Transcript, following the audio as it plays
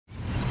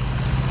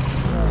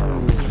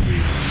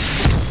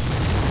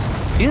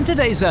In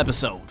today's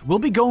episode, we'll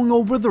be going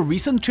over the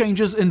recent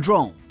changes in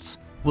drones.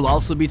 We'll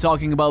also be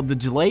talking about the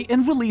delay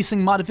in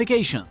releasing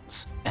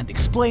modifications and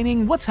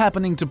explaining what's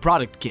happening to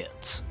product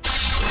kits.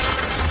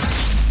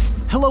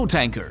 Hello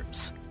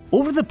tankers!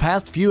 Over the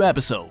past few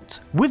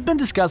episodes, we've been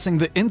discussing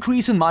the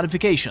increase in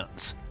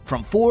modifications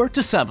from 4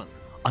 to 7.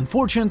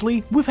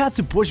 Unfortunately, we've had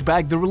to push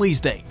back the release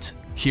date.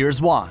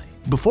 Here's why.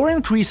 Before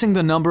increasing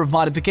the number of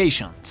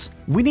modifications,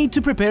 we need to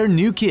prepare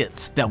new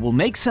kits that will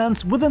make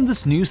sense within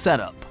this new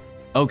setup.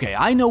 Okay,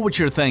 I know what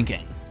you're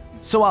thinking,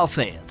 so I'll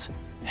say it.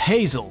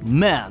 Hazel,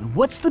 man,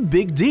 what's the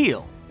big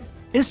deal?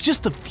 It's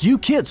just a few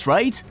kits,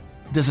 right?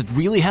 Does it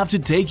really have to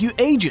take you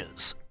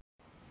ages?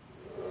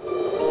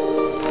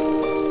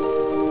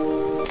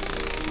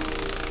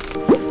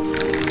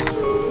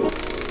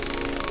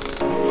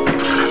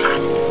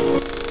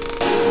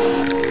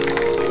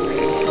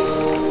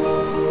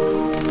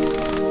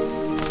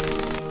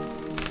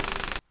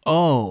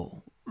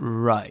 Oh,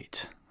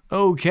 right.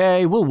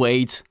 Okay, we'll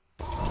wait.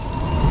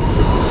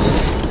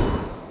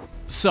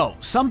 So,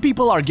 some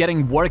people are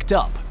getting worked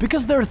up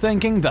because they're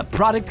thinking that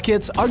product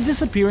kits are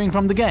disappearing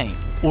from the game,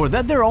 or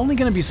that they're only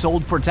gonna be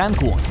sold for 10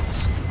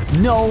 coins.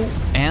 No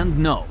and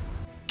no.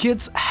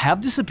 Kits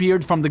have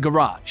disappeared from the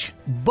garage,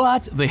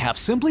 but they have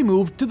simply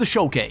moved to the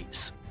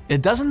showcase.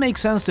 It doesn't make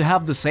sense to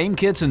have the same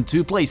kits in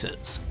two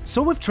places,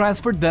 so we've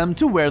transferred them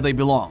to where they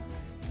belong.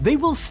 They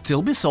will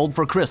still be sold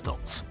for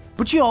crystals,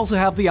 but you also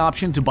have the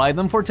option to buy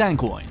them for 10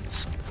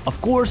 coins. Of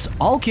course,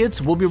 all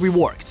kits will be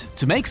reworked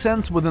to make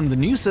sense within the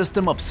new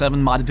system of 7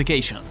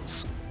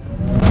 modifications.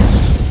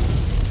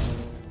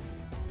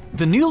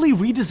 The newly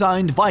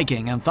redesigned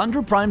Viking and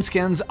Thunder Prime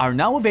skins are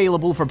now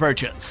available for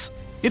purchase.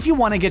 If you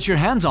want to get your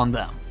hands on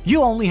them,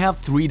 you only have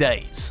 3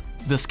 days.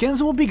 The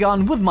skins will be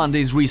gone with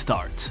Monday's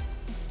restart.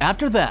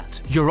 After that,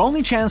 your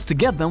only chance to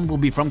get them will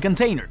be from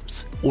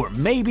containers, or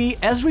maybe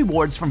as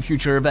rewards from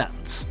future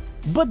events.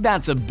 But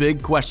that's a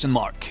big question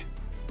mark.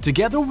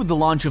 Together with the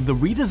launch of the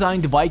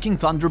redesigned Viking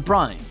Thunder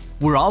Prime,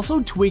 we're also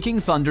tweaking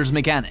Thunder's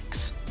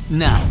mechanics.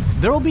 Now,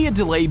 there will be a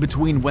delay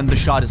between when the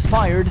shot is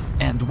fired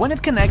and when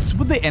it connects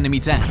with the enemy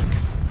tank.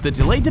 The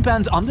delay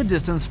depends on the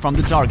distance from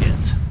the target.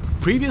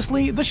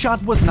 Previously, the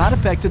shot was not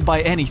affected by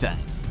anything.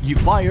 You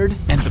fired,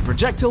 and the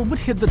projectile would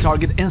hit the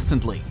target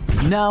instantly.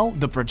 Now,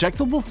 the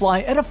projectile will fly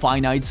at a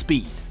finite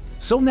speed.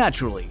 So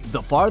naturally,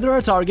 the farther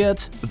a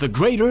target, the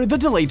greater the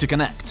delay to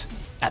connect.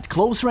 At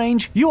close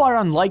range, you are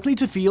unlikely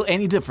to feel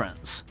any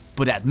difference,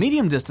 but at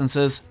medium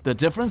distances, the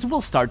difference will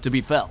start to be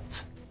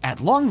felt.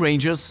 At long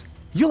ranges,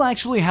 you'll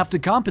actually have to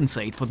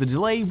compensate for the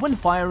delay when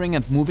firing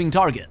and moving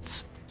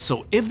targets.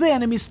 So if the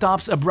enemy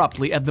stops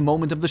abruptly at the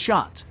moment of the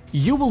shot,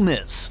 you will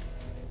miss.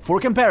 For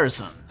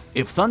comparison,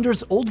 if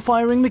Thunder's old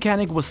firing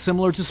mechanic was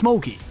similar to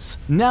Smokey's,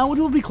 now it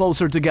will be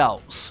closer to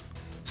Gauss.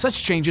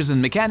 Such changes in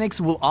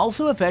mechanics will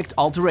also affect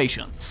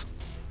alterations.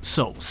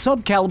 So,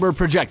 sub-caliber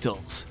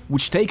projectiles,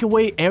 which take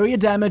away area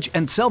damage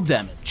and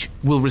self-damage,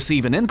 will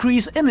receive an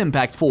increase in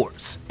impact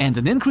force and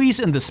an increase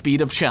in the speed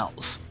of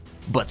shells.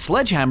 But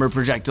sledgehammer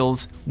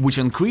projectiles, which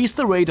increase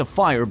the rate of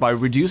fire by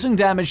reducing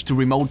damage to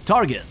remote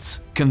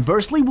targets,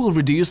 conversely will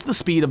reduce the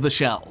speed of the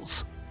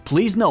shells.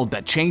 Please note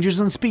that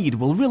changes in speed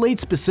will relate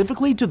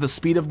specifically to the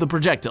speed of the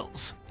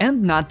projectiles,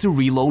 and not to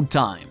reload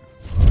time.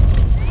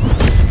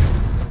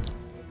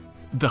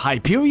 The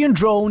Hyperion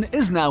drone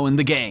is now in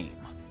the game.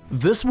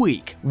 This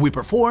week, we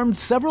performed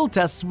several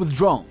tests with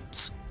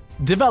drones.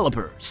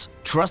 Developers,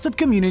 trusted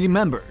community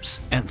members,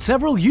 and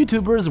several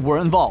YouTubers were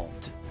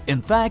involved.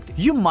 In fact,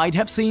 you might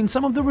have seen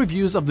some of the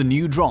reviews of the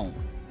new drone.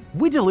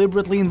 We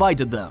deliberately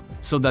invited them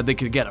so that they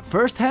could get a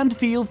first-hand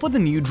feel for the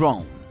new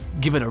drone,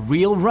 give it a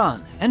real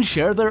run, and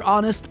share their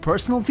honest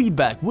personal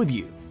feedback with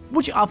you,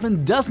 which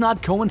often does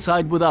not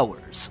coincide with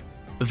ours.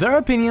 Their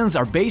opinions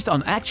are based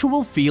on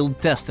actual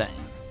field testing,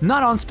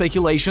 not on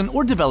speculation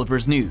or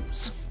developers'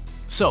 news.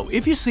 So,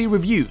 if you see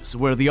reviews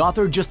where the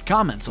author just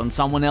comments on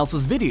someone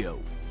else's video,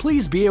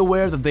 please be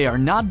aware that they are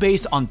not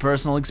based on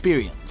personal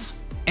experience.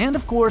 And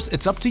of course,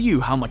 it's up to you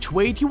how much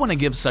weight you want to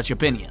give such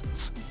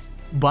opinions.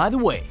 By the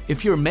way,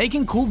 if you're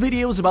making cool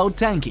videos about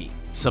Tanki,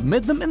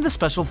 submit them in the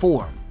special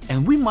form,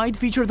 and we might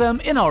feature them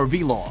in our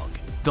vlog.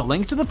 The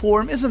link to the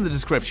form is in the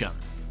description.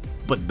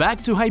 But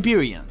back to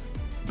Hyperion.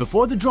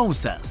 Before the drones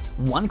test,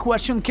 one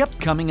question kept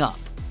coming up.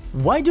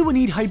 Why do we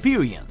need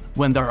Hyperion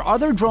when there are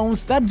other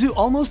drones that do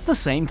almost the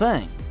same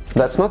thing?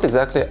 That's not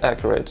exactly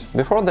accurate.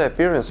 Before the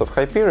appearance of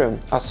Hyperion,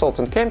 Assault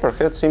and Camper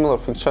had similar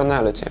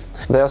functionality.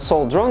 The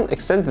Assault drone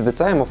extended the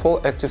time of all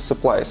active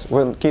supplies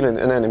when killing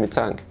an enemy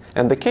tank,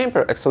 and the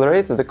Camper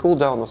accelerated the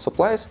cooldown of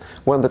supplies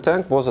when the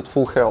tank was at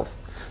full health.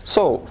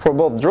 So, for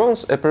both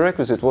drones, a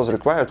prerequisite was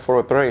required for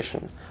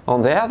operation.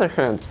 On the other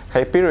hand,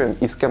 Hyperion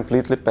is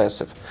completely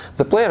passive.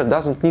 The player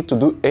doesn't need to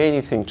do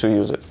anything to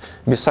use it,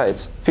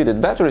 besides fitted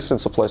batteries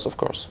and supplies, of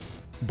course.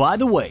 By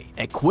the way,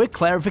 a quick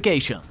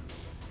clarification.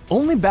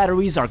 Only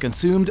batteries are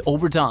consumed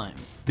over time.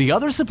 The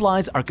other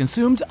supplies are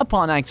consumed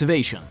upon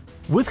activation.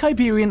 With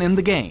Hyperion in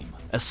the game,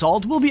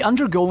 Assault will be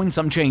undergoing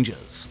some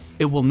changes.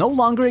 It will no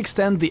longer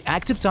extend the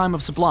active time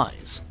of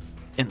supplies.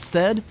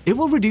 Instead, it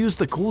will reduce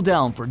the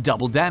cooldown for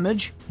double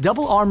damage,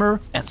 double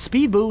armor, and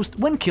speed boost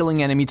when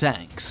killing enemy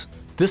tanks.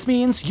 This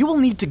means you will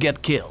need to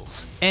get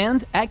kills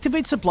and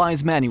activate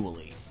supplies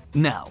manually.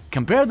 Now,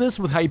 compare this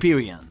with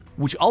Hyperion,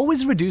 which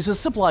always reduces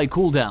supply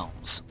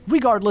cooldowns,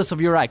 regardless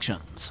of your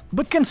actions,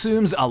 but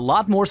consumes a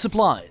lot more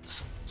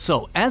supplies.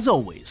 So, as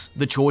always,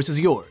 the choice is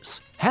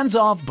yours.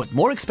 Hands-off but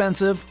more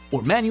expensive,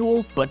 or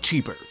manual but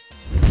cheaper.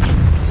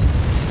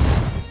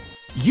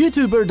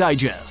 YouTuber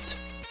Digest.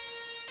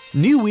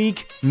 New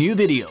week, new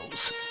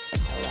videos.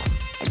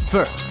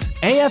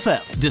 First,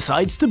 AFF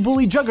decides to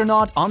bully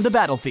Juggernaut on the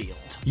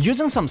battlefield,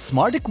 using some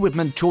smart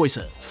equipment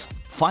choices.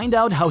 Find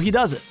out how he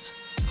does it.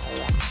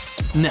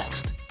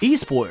 Next,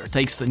 eSports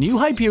takes the new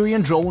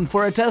Hyperion drone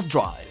for a test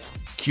drive.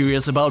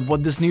 Curious about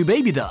what this new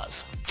baby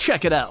does?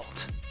 Check it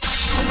out!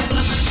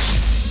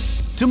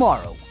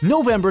 Tomorrow,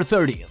 November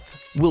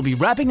 30th, we'll be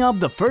wrapping up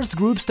the first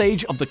group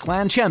stage of the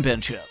Clan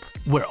Championship,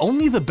 where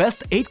only the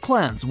best 8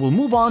 clans will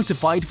move on to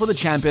fight for the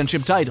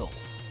championship title.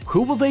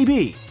 Who will they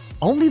be?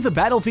 Only the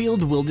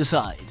battlefield will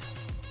decide.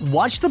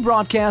 Watch the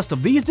broadcast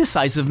of these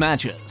decisive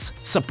matches,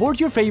 support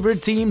your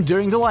favorite team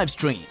during the live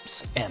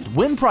streams, and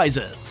win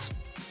prizes.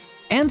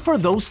 And for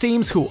those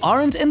teams who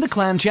aren't in the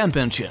Clan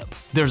Championship,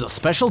 there's a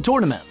special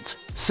tournament,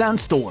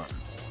 SandStorm.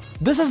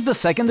 This is the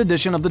second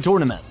edition of the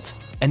tournament,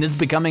 and it's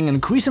becoming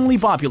increasingly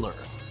popular.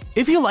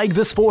 If you like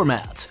this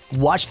format,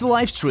 watch the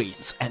live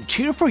streams and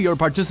cheer for your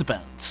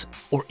participants.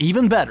 Or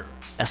even better,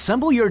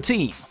 assemble your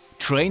team,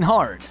 train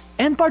hard,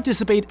 and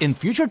participate in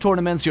future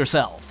tournaments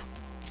yourself.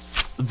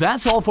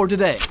 That's all for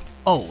today.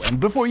 Oh, and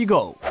before you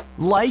go,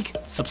 like,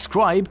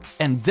 subscribe,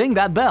 and ding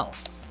that bell.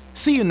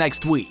 See you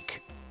next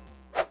week.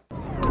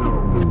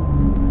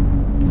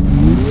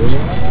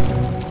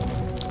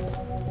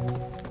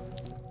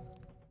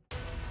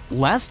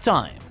 Last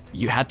time,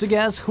 you had to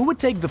guess who would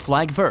take the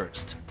flag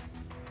first.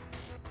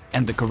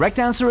 And the correct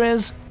answer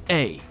is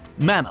A.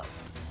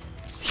 Mammoth.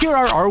 Here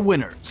are our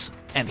winners,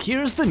 and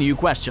here's the new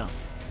question.